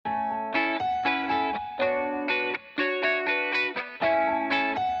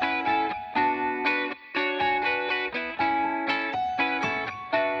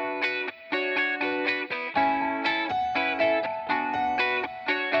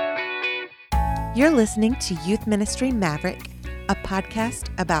You're listening to Youth Ministry Maverick, a podcast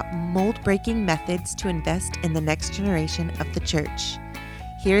about mold-breaking methods to invest in the next generation of the church.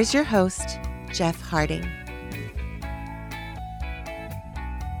 Here's your host, Jeff Harding.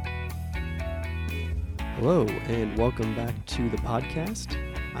 Hello, and welcome back to the podcast.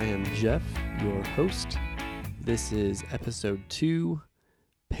 I am Jeff, your host. This is episode 2,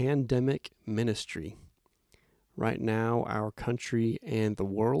 Pandemic Ministry. Right now, our country and the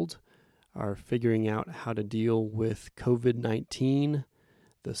world are figuring out how to deal with COVID-19,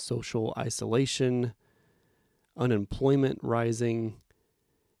 the social isolation, unemployment rising,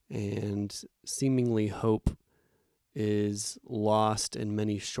 and seemingly hope is lost in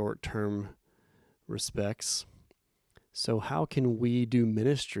many short-term respects. So how can we do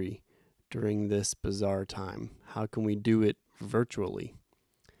ministry during this bizarre time? How can we do it virtually?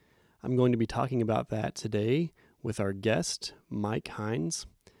 I'm going to be talking about that today with our guest, Mike Heinz.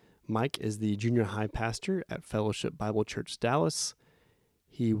 Mike is the junior high pastor at Fellowship Bible Church Dallas.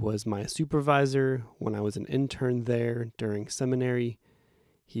 He was my supervisor when I was an intern there during seminary.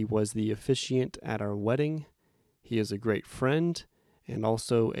 He was the officiant at our wedding. He is a great friend and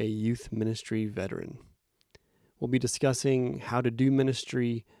also a youth ministry veteran. We'll be discussing how to do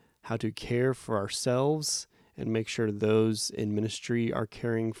ministry, how to care for ourselves and make sure those in ministry are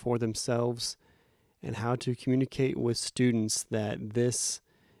caring for themselves, and how to communicate with students that this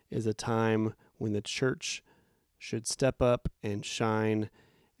is a time when the church should step up and shine,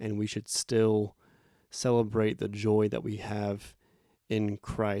 and we should still celebrate the joy that we have in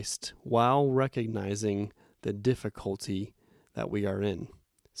Christ while recognizing the difficulty that we are in.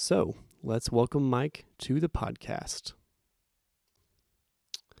 So let's welcome Mike to the podcast.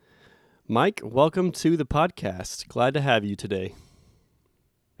 Mike, welcome to the podcast. Glad to have you today.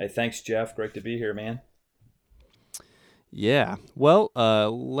 Hey, thanks, Jeff. Great to be here, man. Yeah. Well,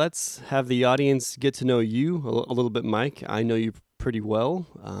 let's have the audience get to know you a little bit, Mike. I know you pretty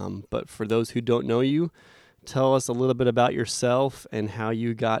well, but for those who don't know you, tell us a little bit about yourself and how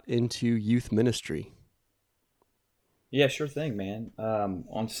you got into youth ministry. Yeah, sure thing, man.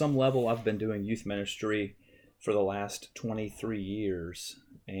 On some level, I've been doing youth ministry for the last 23 years,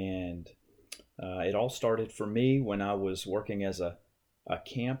 and it all started for me when I was working as a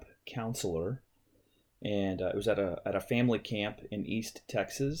camp counselor, and it was at a family camp in East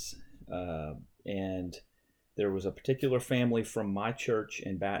Texas, and there was a particular family from my church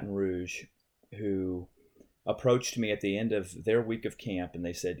in Baton Rouge who approached me at the end of their week of camp, and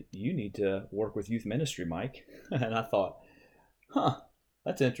they said, "You need to work with youth ministry, Mike." And I thought,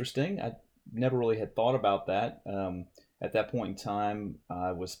 that's interesting. I never really had thought about that. At that point in time,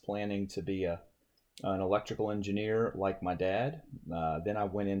 I was planning to be an electrical engineer like my dad. Then I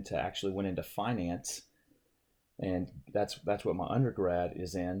went into finance, and that's what my undergrad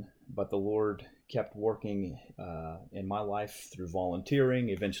is in. But the Lord kept working in my life through volunteering,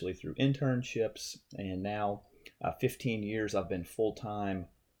 eventually through internships, and now 15 years I've been full-time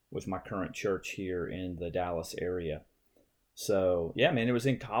with my current church here in the Dallas area. So yeah, man, it was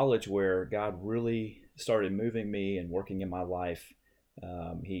in college where God really started moving me and working in my life.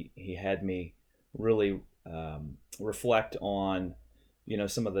 He had me really reflect on,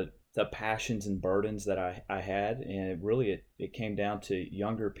 some of the passions and burdens that I had, and it came down to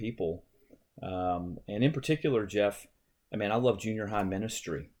younger people. And in particular, Jeff, I love junior high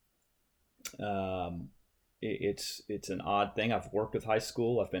ministry. It's an odd thing. I've worked with high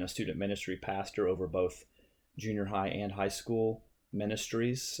school. I've been a student ministry pastor over both junior high and high school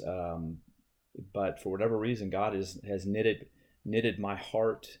ministries. But for whatever reason, God has knitted my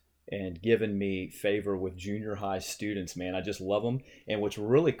heart and given me favor with junior high students, man. I just love them. And what's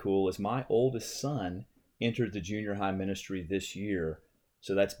really cool is my oldest son entered the junior high ministry this year.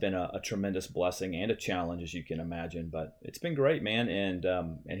 So that's been a tremendous blessing and a challenge, as you can imagine. But it's been great, man.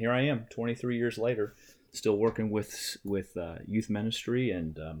 And here I am, 23 years later, still working with youth ministry,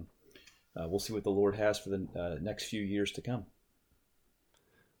 and we'll see what the Lord has for the next few years to come.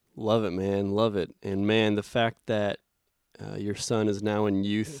 Love it, man. Love it. And man, the fact that your son is now in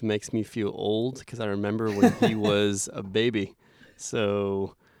youth makes me feel old, because I remember when he was a baby.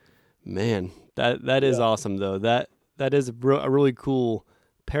 So, man, that is awesome, though. That is a really cool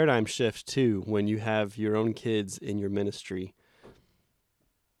paradigm shift, too, when you have your own kids in your ministry.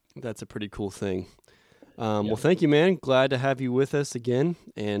 That's a pretty cool thing. Well, thank you, man. Glad to have you with us again.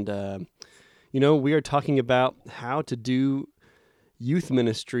 And, we are talking about how to do youth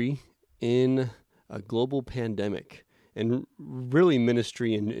ministry in a global pandemic, and really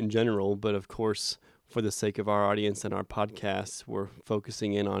ministry in general. But of course, for the sake of our audience and our podcast, we're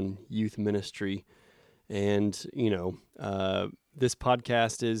focusing in on youth ministry. And, this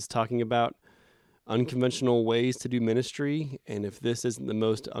podcast is talking about unconventional ways to do ministry. And if this isn't the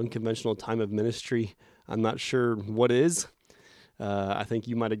most unconventional time of ministry, I'm not sure what is. I think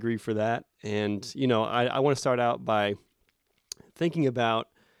you might agree for that. And, I want to start out by thinking about,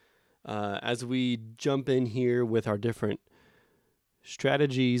 as we jump in here with our different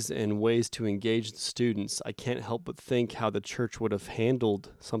strategies and ways to engage the students, I can't help but think how the church would have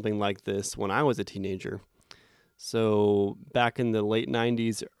handled something like this when I was a teenager. So back in the late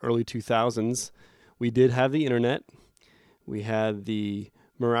 90s, early 2000s, we did have the internet. We had the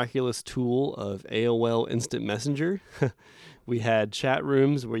miraculous tool of AOL Instant Messenger. We had chat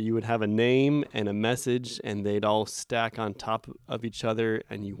rooms where you would have a name and a message, and they'd all stack on top of each other,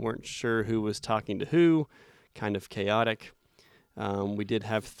 and you weren't sure who was talking to who, kind of chaotic. We did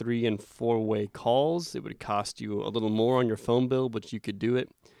have 3- and 4-way calls. It would cost you a little more on your phone bill, but you could do it.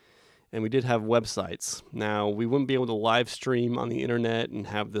 And we did have websites. Now, we wouldn't be able to live stream on the internet and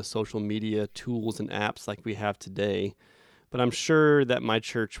have the social media tools and apps like we have today, but I'm sure that my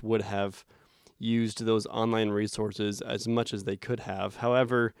church would have used those online resources as much as they could have.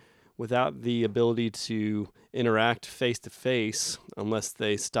 However, without the ability to interact face-to-face, unless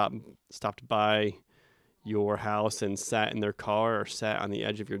they stopped by your house and sat in their car or sat on the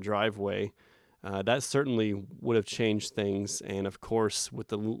edge of your driveway, that certainly would have changed things. And of course, with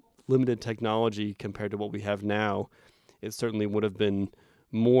the limited technology compared to what we have now, it certainly would have been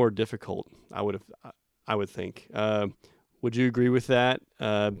more difficult, I would think. Would you agree with that,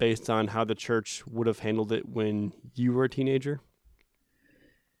 based on how the church would have handled it when you were a teenager?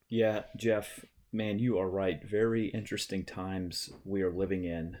 Yeah, Jeff, man, you are right. Very interesting times we are living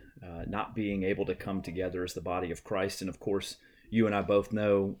in, not being able to come together as the body of Christ. And of course, you and I both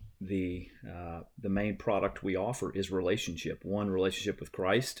know the main product we offer is relationship. One, relationship with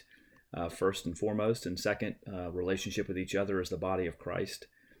Christ, first and foremost, and second, relationship with each other as the body of Christ.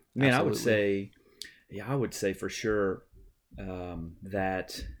 Man, Absolutely. I would say for sure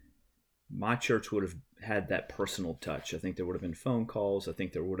that my church would have had that personal touch. I think there would have been phone calls. I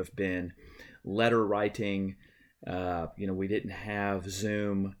think there would have been letter writing. We didn't have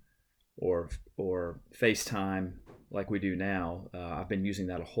Zoom or FaceTime like we do now. I've been using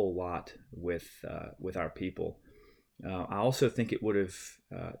that a whole lot with our people. I also think it would have,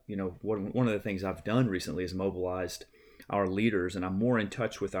 one of the things I've done recently is mobilized our leaders, and I'm more in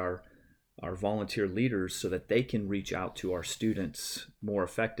touch with our volunteer leaders so that they can reach out to our students more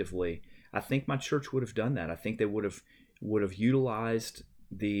effectively. I think my church would have done that. I think they would have utilized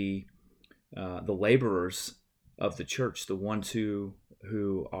the laborers of the church, the ones who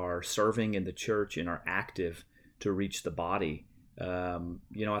are serving in the church and are active to reach the body. I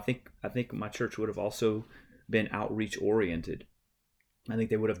think my church would have also been outreach oriented. I think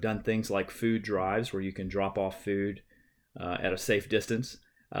they would have done things like food drives where you can drop off food at a safe distance.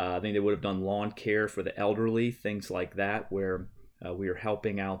 I think they would have done lawn care for the elderly, things like that, where we are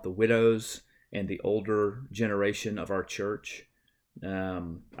helping out the widows and the older generation of our church.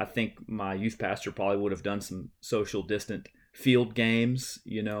 I think my youth pastor probably would have done some social distant field games,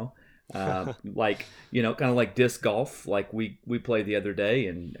 kind of like disc golf, like we played the other day,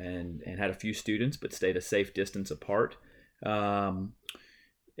 and had a few students, but stayed a safe distance apart.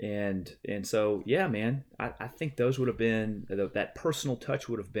 And so, yeah, man, I think those would have been, that personal touch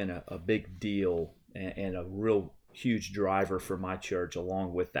would have been a big deal and a real huge driver for my church,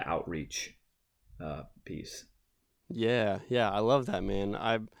 along with the outreach piece. Yeah, I love that, man.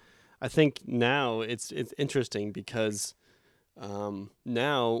 I think now it's interesting because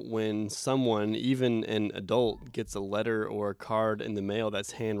now when someone, even an adult, gets a letter or a card in the mail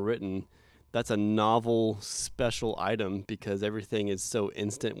that's handwritten, that's a novel, special item because everything is so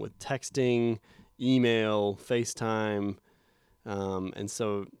instant with texting, email, FaceTime, and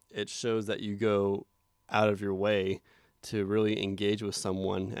so it shows that you go out of your way to really engage with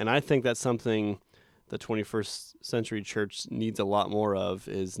someone. And I think that's something the 21st century church needs a lot more of,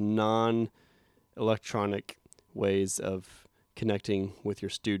 is non-electronic ways of connecting with your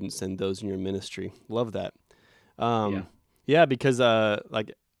students and those in your ministry. Love that. Yeah, because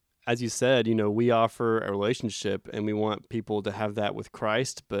as you said, we offer a relationship and we want people to have that with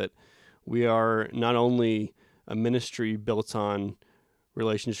Christ, but we are not only a ministry built on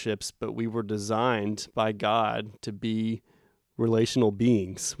relationships, but we were designed by God to be relational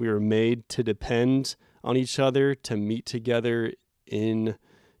beings. We were made to depend on each other, to meet together in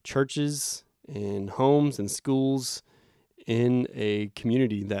churches, in homes and schools, in a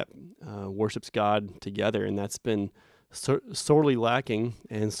community that worships God together. And that's been sorely lacking,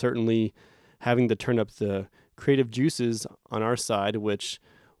 and certainly having to turn up the creative juices on our side, which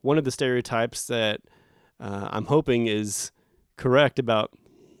one of the stereotypes that I'm hoping is correct about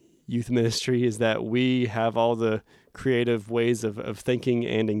youth ministry is that we have all the creative ways of thinking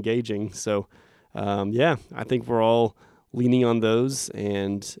and engaging. So, I think we're all leaning on those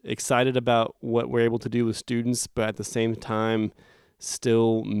and excited about what we're able to do with students, but at the same time,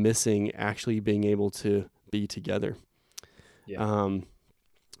 still missing actually being able to be together. Yeah.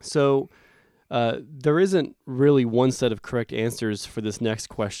 There isn't really one set of correct answers for this next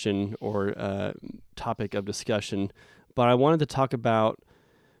question or topic of discussion, but I wanted to talk about,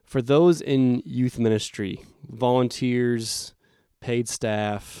 for those in youth ministry, volunteers, paid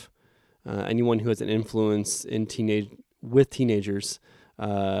staff, anyone who has an influence in with teenagers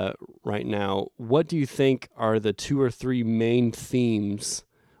right now, what do you think are the 2 or 3 main themes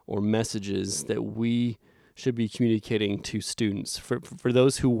or messages that we should be communicating to students? For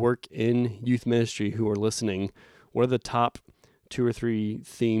those who work in youth ministry who are listening, what are the top 2 or 3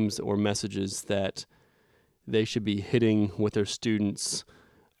 themes or messages that they should be hitting with their students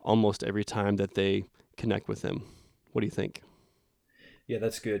almost every time that they connect with them? What do you think? Yeah,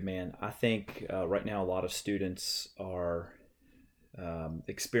 that's good, man. I think right now a lot of students are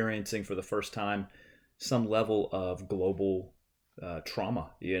experiencing for the first time some level of global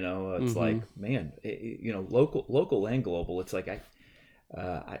trauma. It's Mm-hmm. like, man, local and global. It's like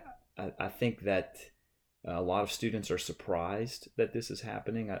I think that a lot of students are surprised that this is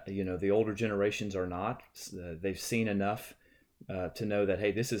happening. The older generations are not. They've seen enough to know that,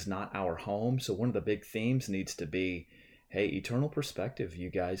 hey, this is not our home. So one of the big themes needs to be, hey, eternal perspective, you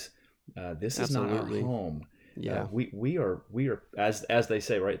guys. This is not our Absolutely. home. Yeah. We are as they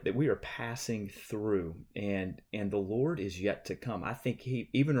say, right, that we are passing through, and the Lord is yet to come. I think he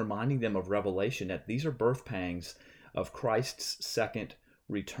even reminding them of Revelation, that these are birth pangs of Christ's second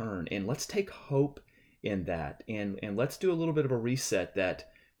return, and let's take hope in that, and let's do a little bit of a reset that,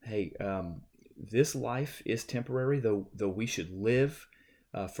 hey, this life is temporary, though we should live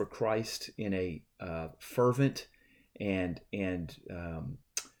for Christ in a fervent and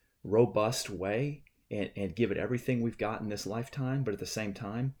robust way, and give it everything we've got in this lifetime. But at the same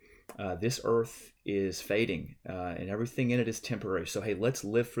time, this earth is fading, and everything in it is temporary. So, hey, let's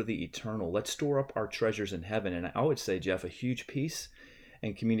live for the eternal. Let's store up our treasures in heaven. And I would say, Jeff, a huge piece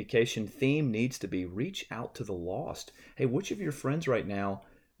and communication theme needs to be reach out to the lost. Hey, which of your friends right now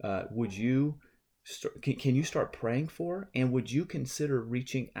would you can you start praying for, and would you consider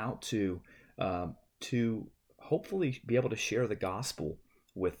reaching out to hopefully be able to share the gospel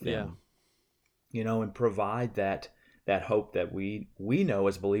with them? And provide that hope that we know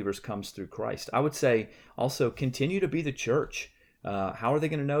as believers comes through Christ. I would say also continue to be the church. How are they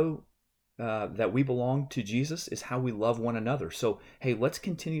going to know that we belong to Jesus? Is how we love one another. So, hey, let's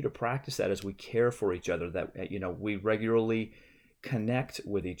continue to practice that as we care for each other, that we regularly connect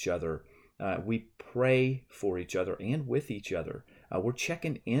with each other. We pray for each other and with each other. We're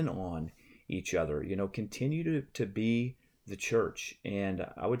checking in on each other. Continue to be the church. And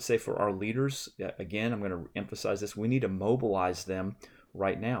I would say for our leaders, again, I'm going to emphasize this, we need to mobilize them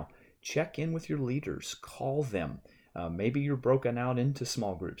right now. Check in with your leaders, call them. Maybe you're broken out into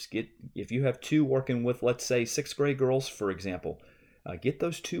small groups. If you have 2 working with, let's say, 6th grade girls, for example, get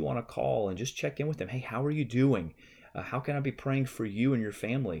those 2 on a call and just check in with them. Hey, how are you doing? How can I be praying for you and your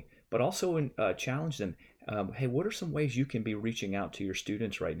family? But also challenge them. Hey, what are some ways you can be reaching out to your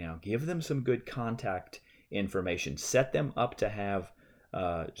students right now? Give them some good contact information. Set them up to have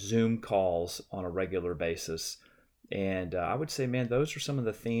Zoom calls on a regular basis. And I would say, man, those are some of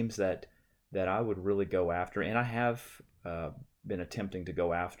the themes that I would really go after. And I have been attempting to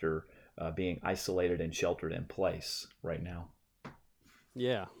go after being isolated and sheltered in place right now.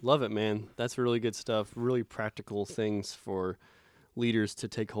 Yeah, love it, man. That's really good stuff. Really practical things for leaders to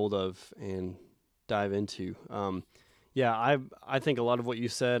take hold of and dive into. I think a lot of what you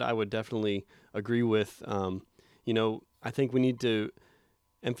said, I would definitely agree with. I think we need to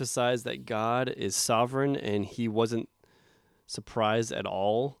emphasize that God is sovereign, and he wasn't surprised at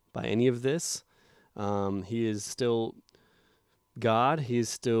all by any of this. He is still God. He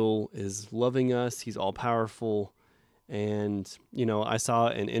is loving us. He's all powerful. And, I saw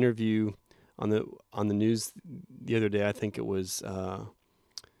an interview on the news the other day. I think it was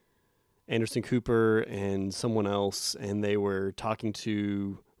Anderson Cooper and someone else, and they were talking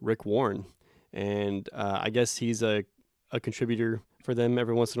to Rick Warren. And I guess he's a contributor for them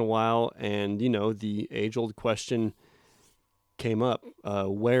every once in a while. And, the age-old question came up,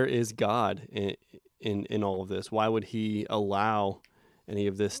 where is God in all of this? Why would he allow any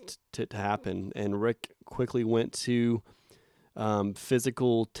of this to happen? And Rick quickly went to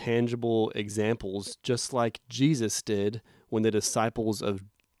physical, tangible examples, just like Jesus did when the disciples of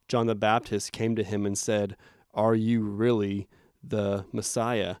John the Baptist came to him and said, "Are you really the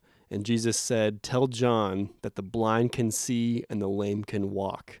Messiah?" And Jesus said, "Tell John that the blind can see and the lame can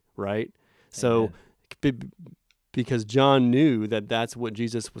walk," right? So because John knew that that's what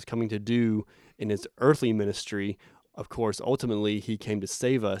Jesus was coming to do in his earthly ministry. Of course, ultimately, he came to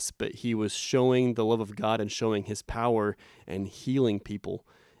save us, but he was showing the love of God and showing his power and healing people.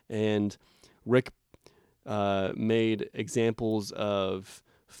 And Rick made examples of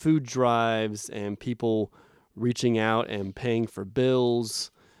food drives and people reaching out and paying for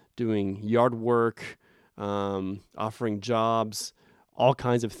bills, doing yard work, offering jobs, all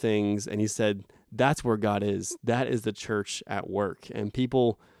kinds of things. And he said, that's where God is. That is the church at work. And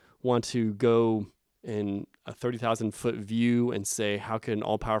people want to go in a 30,000 foot view and say, how can an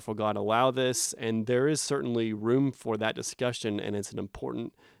all-powerful God allow this? And there is certainly room for that discussion, and it's an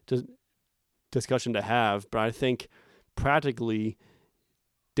important discussion to have. But I think practically,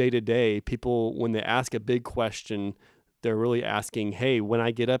 day to day, people, when they ask a big question, they're really asking, hey, when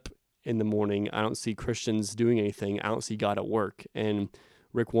I get up in the morning, I don't see Christians doing anything. I don't see God at work. And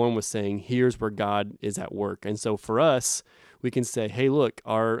Rick Warren was saying, here's where God is at work. And so for us, we can say, hey, look,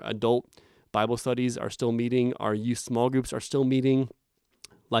 our adult Bible studies are still meeting. Our youth small groups are still meeting.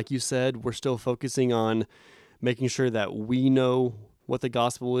 Like you said, we're still focusing on making sure that we know what the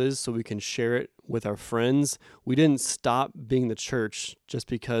gospel is so we can share it with our friends. We didn't stop being the church just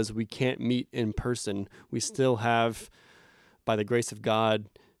because we can't meet in person. We still have, by the grace of God,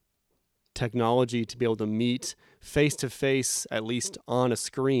 technology to be able to meet face to face, at least on a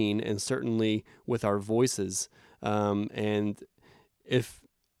screen, and certainly with our voices. And if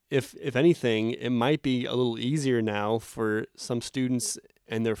anything, it might be a little easier now for some students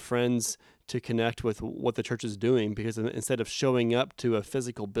and their friends to connect with what the church is doing, because instead of showing up to a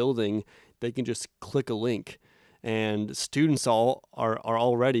physical building, they can just click a link. And students are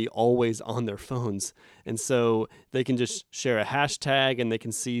already always on their phones. And so they can just share a hashtag and they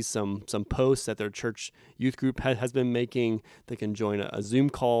can see some posts that their church youth group has been making. They can join a Zoom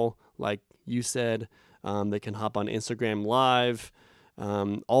call, like you said. They can hop on Instagram Live,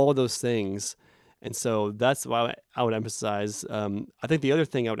 all of those things. And so that's why I would emphasize. I think the other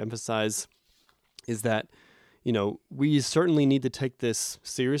thing I would emphasize is that, we certainly need to take this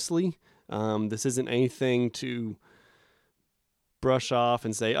seriously. This isn't anything to brush off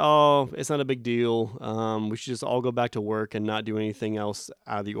and say, oh, it's not a big deal. We should just all go back to work and not do anything else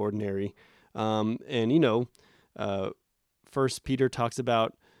out of the ordinary. First Peter talks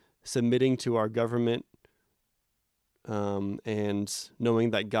about submitting to our government and knowing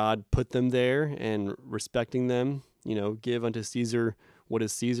that God put them there and respecting them. Give unto Caesar what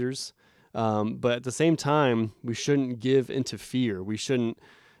is Caesar's. But at the same time, we shouldn't give into fear. We shouldn't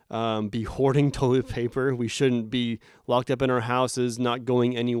be hoarding toilet paper. We shouldn't be locked up in our houses, not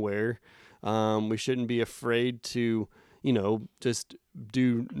going anywhere. We shouldn't be afraid to, just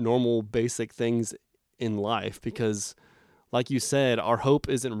do normal basic things in life, because like you said, our hope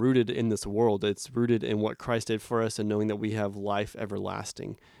isn't rooted in this world. It's rooted in what Christ did for us and knowing that we have life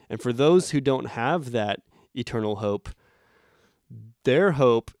everlasting. And for those who don't have that eternal hope, their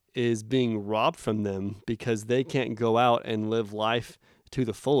hope is being robbed from them because they can't go out and live life to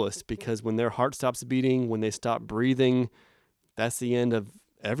the fullest, because when their heart stops beating, when they stop breathing, that's the end of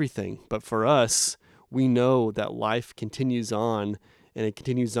everything. But for us, we know that life continues on, and it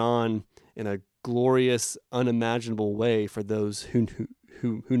continues on in a glorious, unimaginable way for those who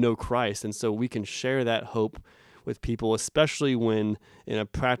know Christ. And so we can share that hope with people, especially when in a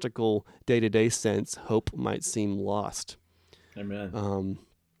practical day-to-day sense, hope might seem lost. Amen.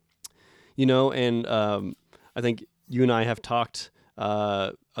 I think you and I have talked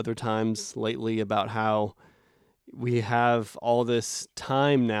other times lately about how we have all this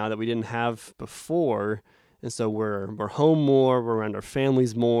time now that we didn't have before, and so we're home more, we're around our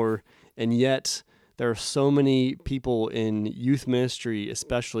families more, and yet there are so many people in youth ministry,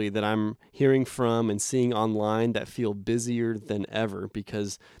 especially, that I'm hearing from and seeing online that feel busier than ever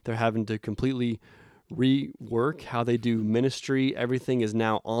because they're having to completely rework how they do ministry. Everything is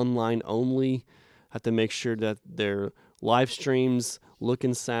now online only. Have to make sure that their live streams look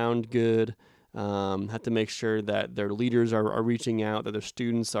and sound good. Have to make sure that their leaders are reaching out, that their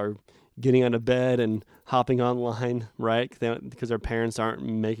students are getting out of bed and hopping online, right? Because their parents aren't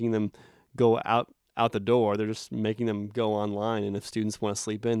making them go out the door. They're just making them go online. And if students want to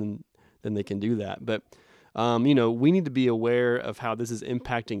sleep in, then they can do that. But we need to be aware of how this is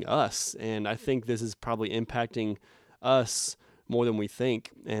impacting us. And I think this is probably impacting us more than we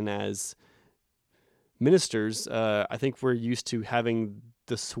think. And as ministers, I think we're used to having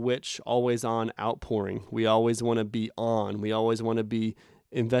the switch always on outpouring. We always want to be on. We always want to be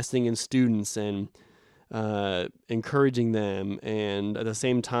investing in students and encouraging them, and at the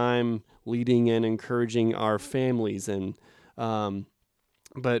same time leading and encouraging our families. And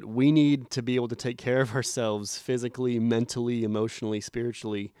but we need to be able to take care of ourselves physically, mentally, emotionally,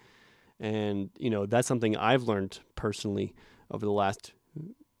 spiritually. And, that's something I've learned personally over the last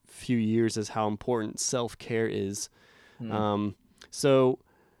few years, is how important self-care is. So,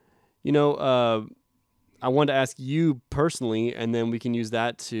 I wanted to ask you personally, and then we can use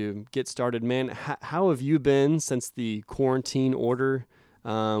that to get started. Man, how have you been since the quarantine order?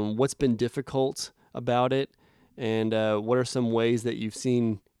 What's been difficult about it? And what are some ways that you've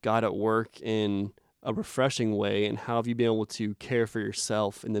seen God at work in a refreshing way? And how have you been able to care for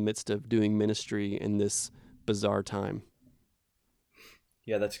yourself in the midst of doing ministry in this bizarre time?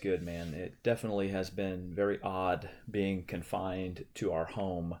 Yeah, that's good, man. It definitely has been very odd being confined to our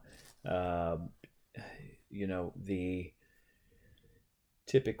home. Um, the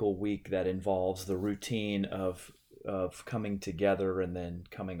typical week that involves the routine of coming together and then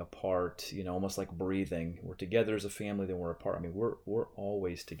coming apart, almost like breathing. We're together as a family, then we're apart. I mean, we're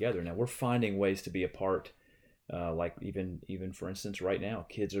always together. Now we're finding ways to be apart. Like even for instance, right now,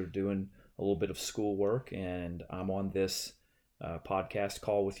 kids are doing a little bit of schoolwork, and I'm on this podcast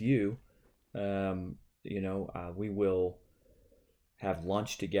call with you. We will have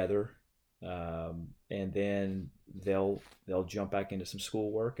lunch together, and then they'll jump back into some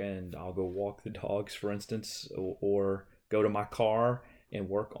schoolwork, and I'll go walk the dogs, for instance, or go to my car and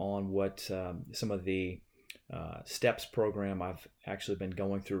work on what some of the STEPS program I've actually been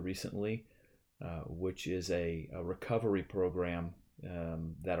going through recently, which is a recovery program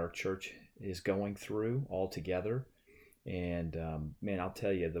that our church is going through all together. And man, I'll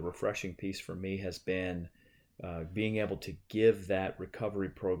tell you, the refreshing piece for me has been being able to give that recovery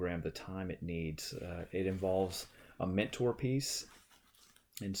program the time it needs. It involves a mentor piece.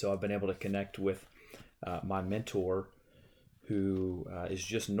 And so I've been able to connect with my mentor, who is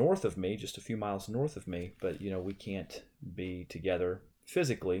just north of me, just a few miles north of me, but we can't be together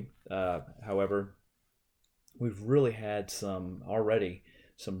physically. However, we've really had some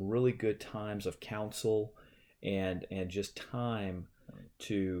really good times of counsel and just time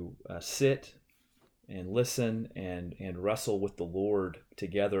to sit and listen and wrestle with the Lord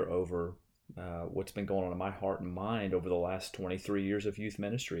together over what's been going on in my heart and mind over the last 23 years of youth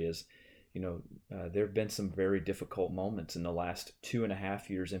ministry. Is there have been some very difficult moments in the last 2.5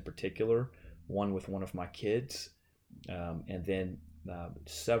 years in particular, one with one of my kids, and then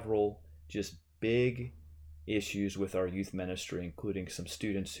several just big issues with our youth ministry, including some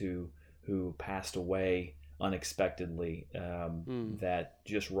students who passed away unexpectedly, that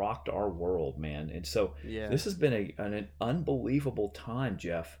just rocked our world, man. And so this has been an unbelievable time,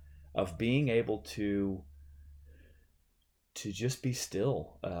 Jeff, of being able to just be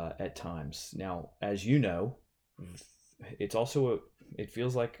still at times. Now, as you know, it's also it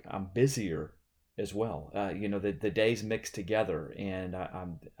feels like I'm busier as well. The days mix together, and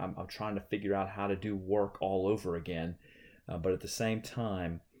I'm trying to figure out how to do work all over again. But at the same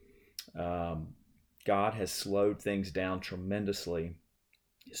time, God has slowed things down tremendously,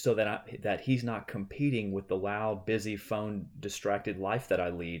 so that He's not competing with the loud, busy, phone distracted life that I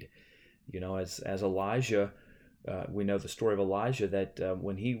lead. As Elijah, we know the story of Elijah, that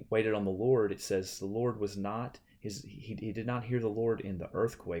when he waited on the Lord, it says the Lord was not he did not hear the Lord in the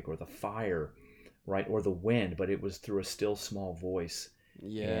earthquake or the fire, right, or the wind, but it was through a still small voice.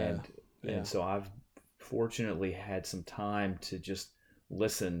 And so I've fortunately had some time to just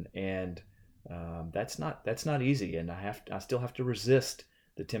listen, and that's not easy, and I still have to resist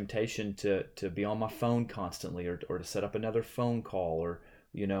the temptation to be on my phone constantly, or to set up another phone call, or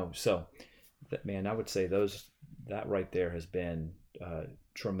so that, man, I would say that right there has been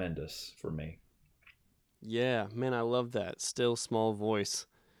tremendous for me. Yeah, man, I love that still small voice.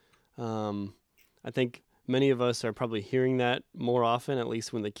 I think many of us are probably hearing that more often, at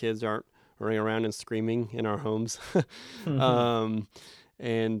least when the kids aren't running around and screaming in our homes. And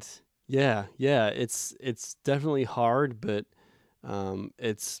it's definitely hard, but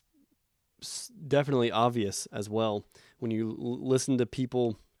it's definitely obvious as well when you listen to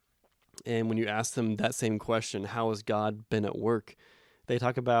people, and when you ask them that same question, how has God been at work? They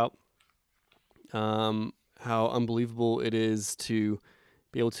talk about how unbelievable it is to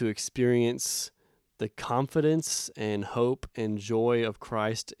be able to experience the confidence and hope and joy of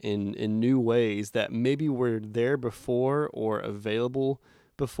Christ in new ways that maybe were there before or available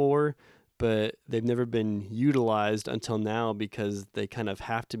before, but they've never been utilized until now because they kind of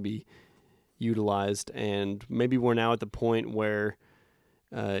have to be utilized. And maybe we're now at the point where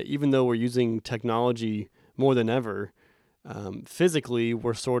even though we're using technology more than ever, physically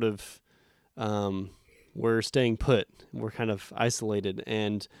we're sort of we're staying put. We're kind of isolated,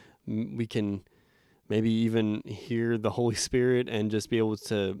 and we can maybe even hear the Holy Spirit and just be able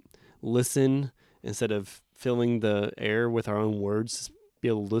to listen instead of filling the air with our own words, be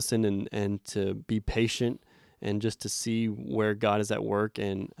able to listen and to be patient and just to see where God is at work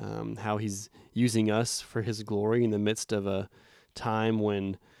and how he's using us for his glory in the midst of a time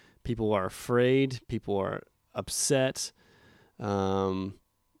when people are afraid, people are upset, and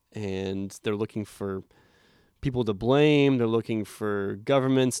they're looking for people to blame. They're looking for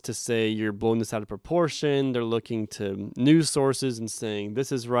governments to say you're blowing this out of proportion. They're looking to news sources and saying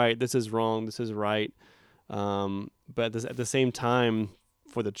this is right, this is wrong, this is right. But at the same time,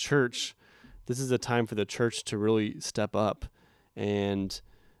 for the church, this is a time for the church to really step up. And,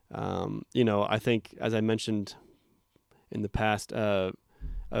 I think, as I mentioned in the past, a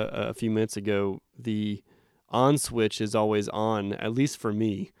few minutes ago, the on switch is always on, at least for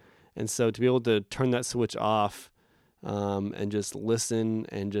me. And so to be able to turn that switch off and just listen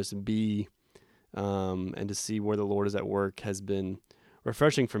and just be and to see where the Lord is at work has been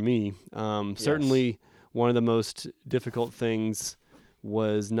refreshing for me. Certainly one of the most difficult things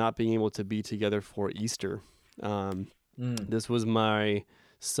was not being able to be together for Easter. This was my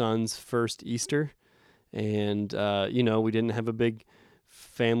son's first Easter. And, we didn't have a big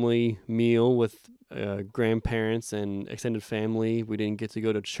family meal with grandparents and extended family. We didn't get to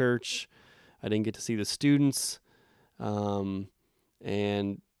go to church. I didn't get to see the students. And,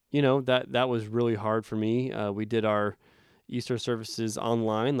 that was really hard for me. We did our Easter services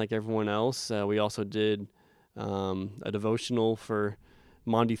online like everyone else. We also did a devotional for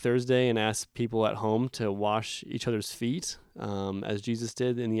Maundy Thursday and asked people at home to wash each other's feet as Jesus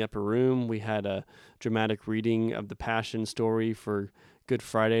did in the upper room. We had a dramatic reading of the Passion story for Good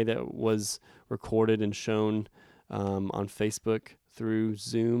Friday that was recorded and shown on Facebook through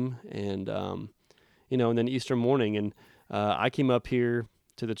Zoom and then Easter morning. And I came up here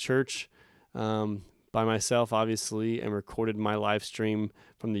to the church by myself, obviously, and recorded my live stream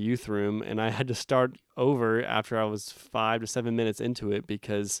from the youth room. And I had to start over after I was 5 to 7 minutes into it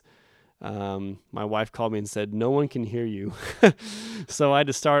because my wife called me and said, no one can hear you. So I had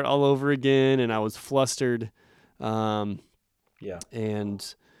to start all over again, and I was flustered. And,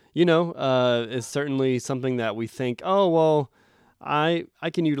 it's certainly something that we think, oh, well, I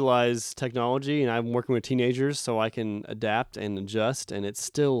can utilize technology, and I'm working with teenagers, so I can adapt and adjust, and it's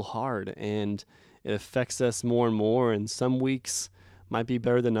still hard, and it affects us more and more, and some weeks might be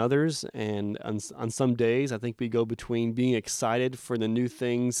better than others, and on some days, I think we go between being excited for the new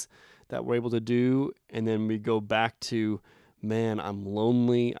things that we're able to do, and then we go back to, man, I'm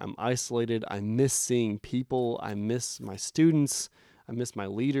lonely, I'm isolated, I miss seeing people, I miss my students, I miss my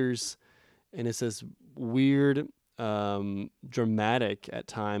leaders, and it's this weird, dramatic at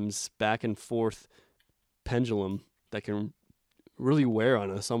times back and forth pendulum that can really wear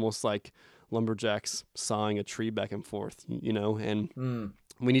on us, almost like lumberjacks sawing a tree back and forth, and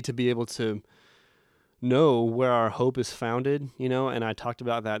we need to be able to know where our hope is founded, and I talked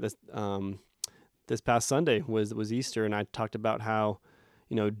about that this past Sunday was Easter, and I talked about how,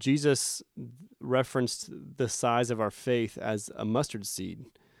 Jesus referenced the size of our faith as a mustard seed.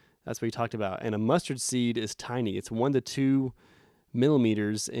 That's what he talked about. And a mustard seed is tiny. It's 1 to 2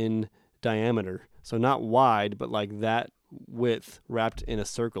 millimeters in diameter. So not wide, but like that width wrapped in a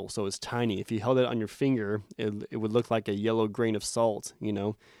circle. So it's tiny. If you held it on your finger, it would look like a yellow grain of salt,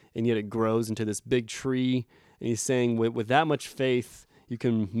 and yet it grows into this big tree. And he's saying with that much faith, you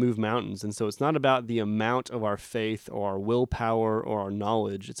can move mountains. And so it's not about the amount of our faith or our willpower or our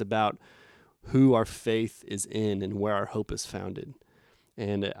knowledge. It's about who our faith is in and where our hope is founded.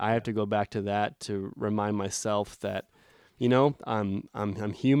 And I have to go back to that to remind myself that,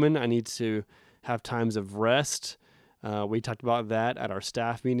 I'm human. I need to have times of rest. We talked about that at our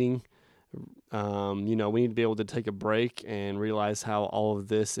staff meeting. We need to be able to take a break and realize how all of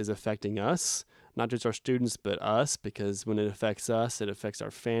this is affecting us, not just our students, but us, because when it affects us, it affects our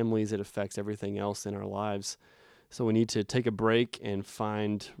families, it affects everything else in our lives. So we need to take a break and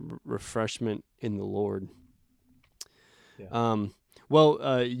find refreshment in the Lord. Yeah.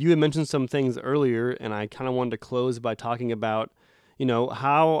 You had mentioned some things earlier, and I kind of wanted to close by talking about,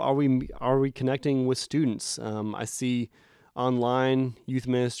 how are we connecting with students? I see online youth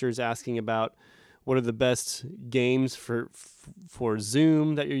ministers asking about what are the best games for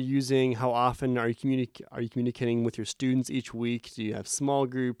Zoom that you're using. How often are you communicating with your students each week? Do you have small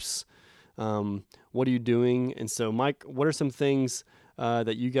groups? What are you doing? And so, Mike, what are some things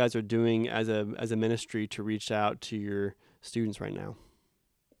that you guys are doing as a ministry to reach out to your students right now?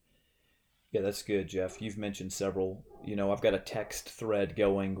 Yeah, that's good, Jeff. You've mentioned several. I've got a text thread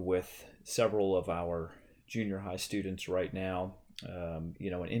going with several of our junior high students right now, and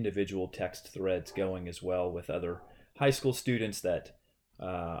individual text threads going as well with other high school students that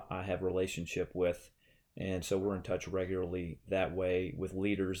I have relationship with. And so we're in touch regularly that way with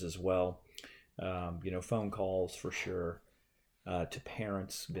leaders as well. Phone calls for sure, to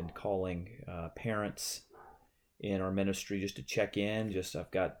parents, been calling parents in our ministry just to check in. I've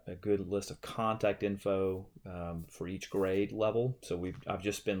got a good list of contact info for each grade level. So I've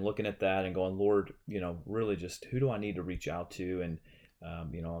just been looking at that and going, Lord, really just who do I need to reach out to? And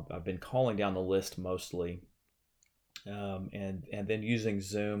I've been calling down the list mostly, and then using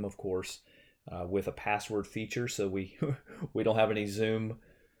Zoom, of course, with a password feature, so we we don't have any Zoom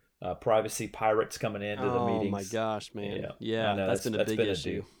privacy pirates coming into the meetings. Oh my gosh, man! I know, that's been a big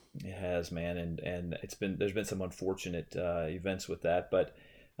issue. It has, man, and there's been some unfortunate events with that, but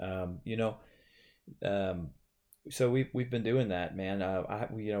so we've been doing that, man.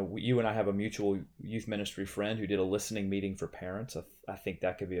 You and I have a mutual youth ministry friend who did a listening meeting for parents. I think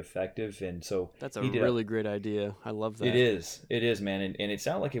that could be effective, and so that's a really great idea. I love that. It is, man, and it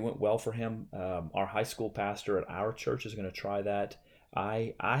sounded like it went well for him. Our high school pastor at our church is going to try that.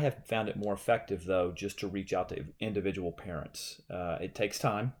 I have found it more effective, though, just to reach out to individual parents. It takes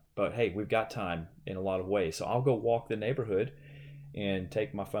time, but hey, we've got time in a lot of ways. So I'll go walk the neighborhood and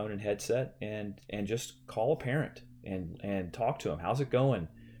take my phone and headset and just call a parent and talk to them. How's it going?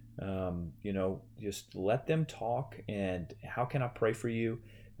 Just let them talk. And how can I pray for you?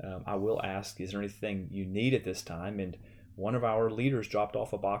 I will ask, is there anything you need at this time? And one of our leaders dropped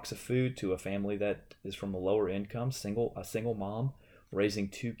off a box of food to a family that is from a lower income, a single mom raising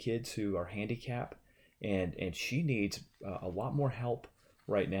 2 kids who are handicapped, and she needs a lot more help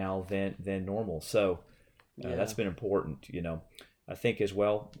right now than normal. So that's been important. I think as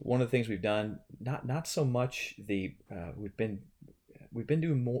well, one of the things we've done, not so much we've been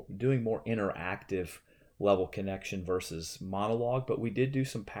doing more interactive level connection versus monologue, but we did do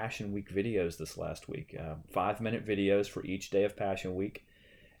some Passion Week videos this last week, 5-minute videos for each day of Passion Week,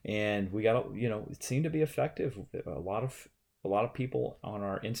 and we got it seemed to be effective. A lot of people on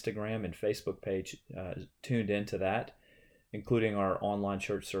our Instagram and Facebook page tuned into that, including our online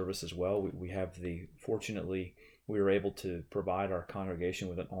church service as well. Fortunately, we were able to provide our congregation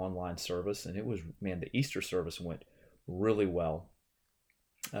with an online service, and the Easter service went really well.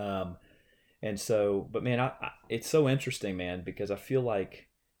 And so, but man, it's so interesting, man, because I feel like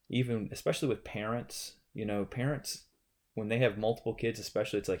especially with parents, parents, when they have multiple kids,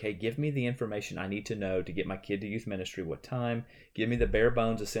 especially, it's like, hey, give me the information I need to know to get my kid to youth ministry, what time, give me the bare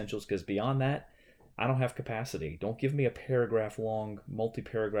bones essentials, because beyond that, I don't have capacity. Don't give me a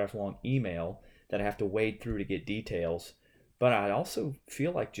multi-paragraph long email that I have to wade through to get details. But I also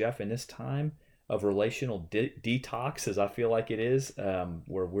feel like, Jeff, in this time of relational detox, as I feel like it is,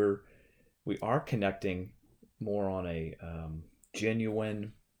 where we are connecting more on a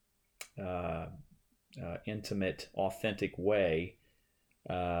genuine, intimate, authentic way,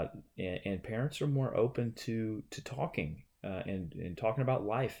 and parents are more open to talking and talking about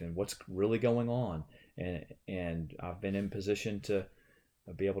life and what's really going on. And I've been in position to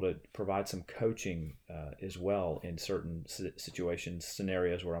be able to provide some coaching as well in certain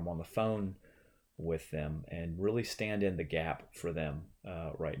scenarios where I'm on the phone with them and really stand in the gap for them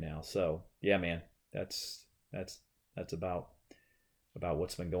right now. So yeah, man, that's about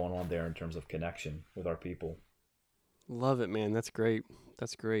what's been going on there in terms of connection with our people. Love it, man. That's great.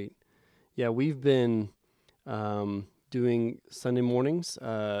 Yeah, we've been doing Sunday mornings,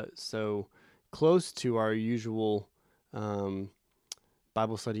 so close to our usual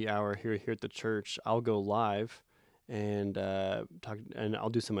Bible study hour here at the church. I'll go live and talk, and I'll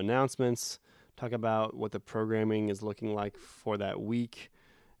do some announcements, talk about what the programming is looking like for that week,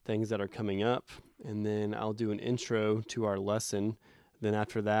 things that are coming up, and then I'll do an intro to our lesson. Then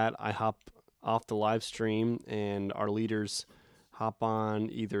after that, I hop off the live stream, and our leaders hop on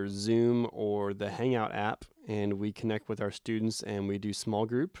either Zoom or the Hangout app, and we connect with our students, and we do small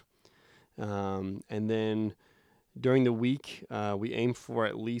group. And then during the week, we aim for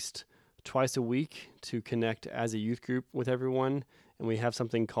at least twice a week to connect as a youth group with everyone, and we have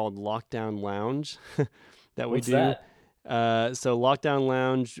something called Lockdown Lounge that we do. What's that? So Lockdown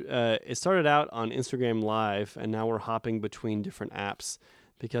Lounge, it started out on Instagram Live, and now we're hopping between different apps,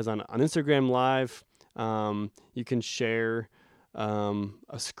 because on Instagram Live, you can share a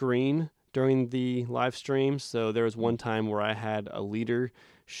screen during the live stream. So there was one time where I had a leader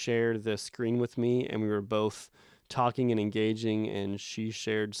share the screen with me, and we were both talking and engaging, and she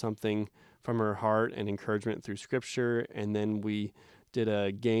shared something from her heart and encouragement through scripture, and then we did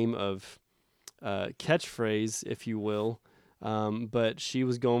a game of catchphrase, if you will, But she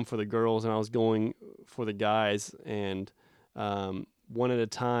was going for the girls and I was going for the guys. And one at a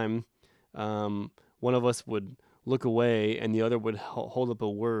time, one of us would look away and the other would hold up a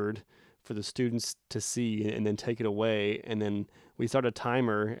word for the students to see and then take it away. And then we start a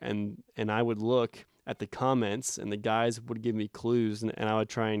timer and I would look at the comments and the guys would give me clues and I would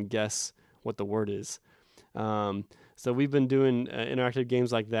try and guess what the word is. So we've been doing interactive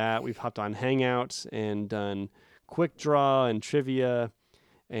games like that. We've hopped on Hangout and done quick draw and trivia.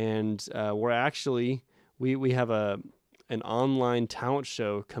 And we have an online talent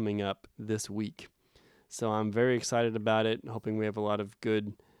show coming up this week. So I'm very excited about it, hoping we have a lot of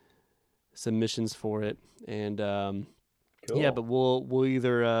good submissions for it. And Cool. yeah, but we'll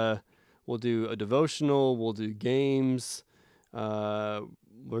either we'll do a devotional, we'll do games. We're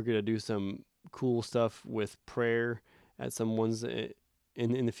gonna do some cool stuff with prayer at some ones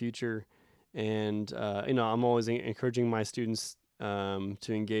in the future. And I'm always encouraging my students to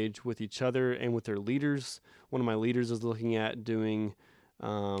engage with each other and with their leaders. One of my leaders is looking at doing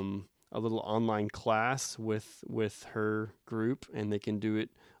a little online class with her group, and they can do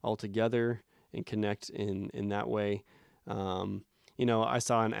it all together and connect in that way. I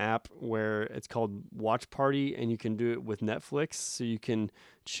saw an app where it's called Watch Party, and you can do it with Netflix. So you can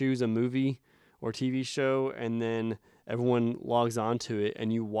choose a movie or TV show, and then everyone logs onto it,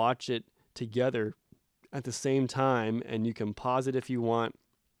 and you watch it together at the same time, and you can pause it if you want.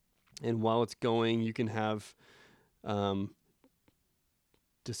 And while it's going, you can have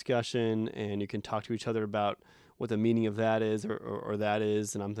discussion, and you can talk to each other about what the meaning of that is or that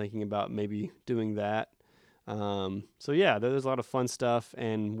is. And I'm thinking about maybe doing that. So yeah, there's a lot of fun stuff.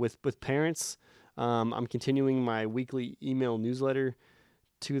 And with parents, I'm continuing my weekly email newsletter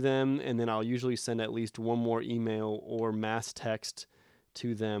to them, and then I'll usually send at least one more email or mass text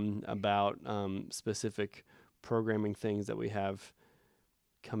to them about specific programming things that we have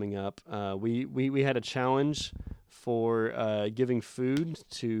coming up. We had a challenge for giving food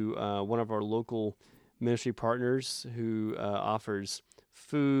to one of our local ministry partners who offers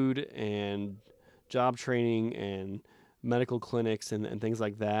food and job training and medical clinics and things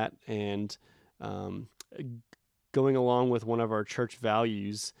like that. And going along with one of our church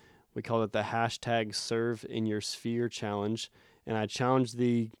values, we call it the hashtag Serve in Your Sphere challenge. And I challenged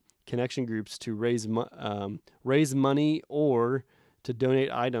the connection groups to raise money or to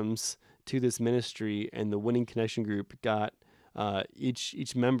donate items to this ministry. And the winning connection group got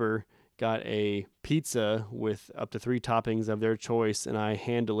each member got a pizza with up to 3 toppings of their choice, and I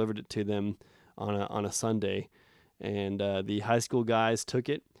hand delivered it to them on a Sunday. And the high school guys took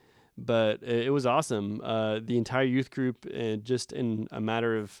it, but it was awesome. The entire youth group, just in a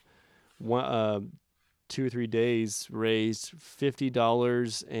matter of 2 or 3 days, raised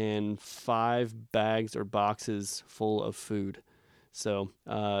 $50 and 5 bags or boxes full of food. So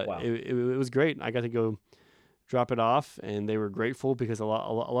Wow. it was great. I got to go drop it off, and they were grateful because a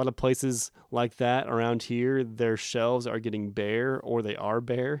lot of places like that around here, their shelves are getting bare or they are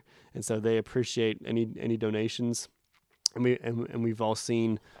bare, and so they appreciate any donations. And we've all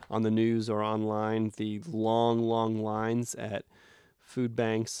seen on the news or online the long lines at food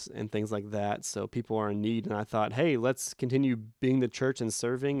banks and things like that. So people are in need, and I thought, hey, let's continue being the church and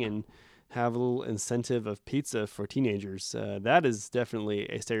serving and have a little incentive of pizza for teenagers. That is definitely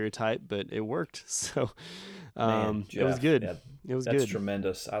a stereotype, but it worked. So Man, Jeff, it was good. yeah, It was that's good.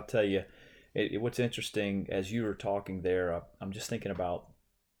 tremendous. I'll tell you, what's interesting as you were talking there, I'm just thinking about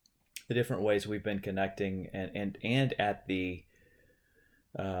the different ways we've been connecting, and at the,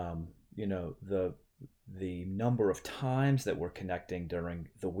 the number of times that we're connecting during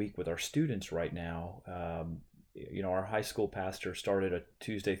the week with our students right now. Our high school pastor started a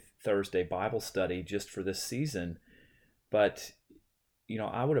Tuesday, Thursday Bible study just for this season, but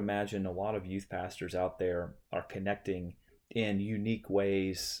I would imagine a lot of youth pastors out there are connecting in unique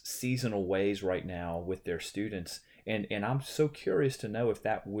ways, seasonal ways right now with their students. And I'm so curious to know if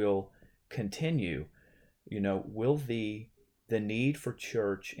that will continue. Will the need for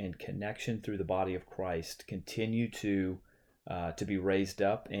church and connection through the body of Christ continue to be raised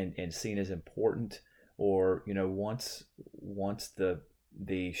up and seen as important? Or, once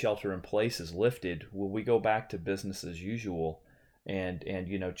the shelter in place is lifted, will we go back to business as usual? And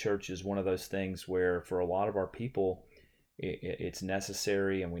church is one of those things where for a lot of our people, it's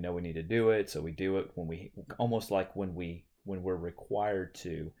necessary, and we know we need to do it, so we do it when we're required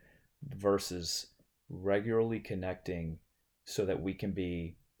to, versus regularly connecting so that we can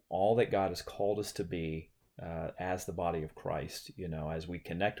be all that God has called us to be as the body of Christ. As we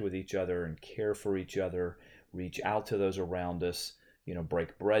connect with each other and care for each other, reach out to those around us,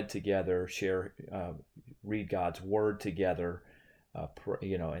 break bread together, share read God's Word together,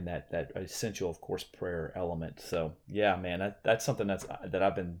 and that essential, of course, prayer element. So yeah, man, that's something that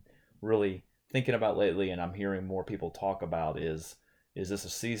I've been really thinking about lately, and I'm hearing more people talk about is this a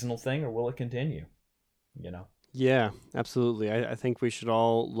seasonal thing or will it continue? Yeah, absolutely. I think we should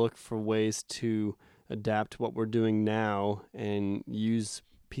all look for ways to adapt what we're doing now and use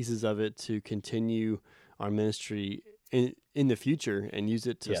pieces of it to continue our ministry in the future and use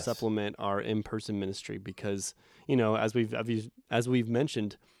it to Yes. supplement our in-person ministry because, as we've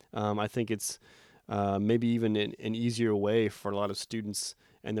mentioned, I think it's maybe even an easier way for a lot of students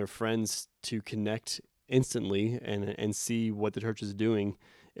and their friends to connect instantly and see what the church is doing.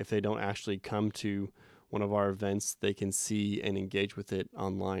 If they don't actually come to one of our events, they can see and engage with it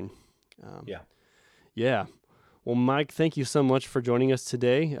online. Yeah. Yeah. Well, Mike, thank you so much for joining us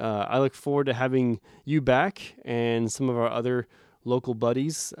today. I look forward to having you back and some of our other local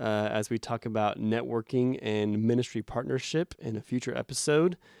buddies as we talk about networking and ministry partnership in a future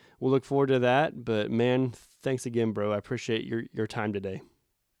episode. We'll look forward to that. But man, thanks again, bro. I appreciate your time today.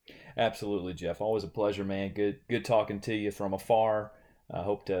 Absolutely, Jeff. Always a pleasure, man. Good talking to you from afar. I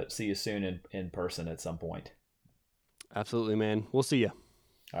hope to see you soon in person at some point. Absolutely, man. We'll see you.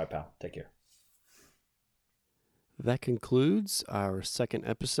 All right, pal. Take care. That concludes our second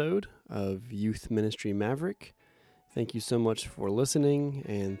episode of Youth Ministry Maverick. Thank you so much for listening,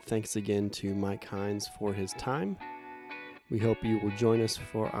 and thanks again to Mike Heinz for his time. We hope you will join us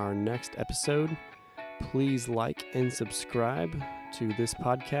for our next episode. Please like and subscribe to this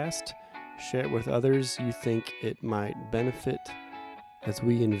podcast. Share it with others you think it might benefit as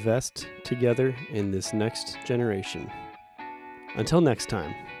we invest together in this next generation. Until next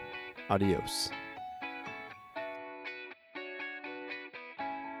time, adios.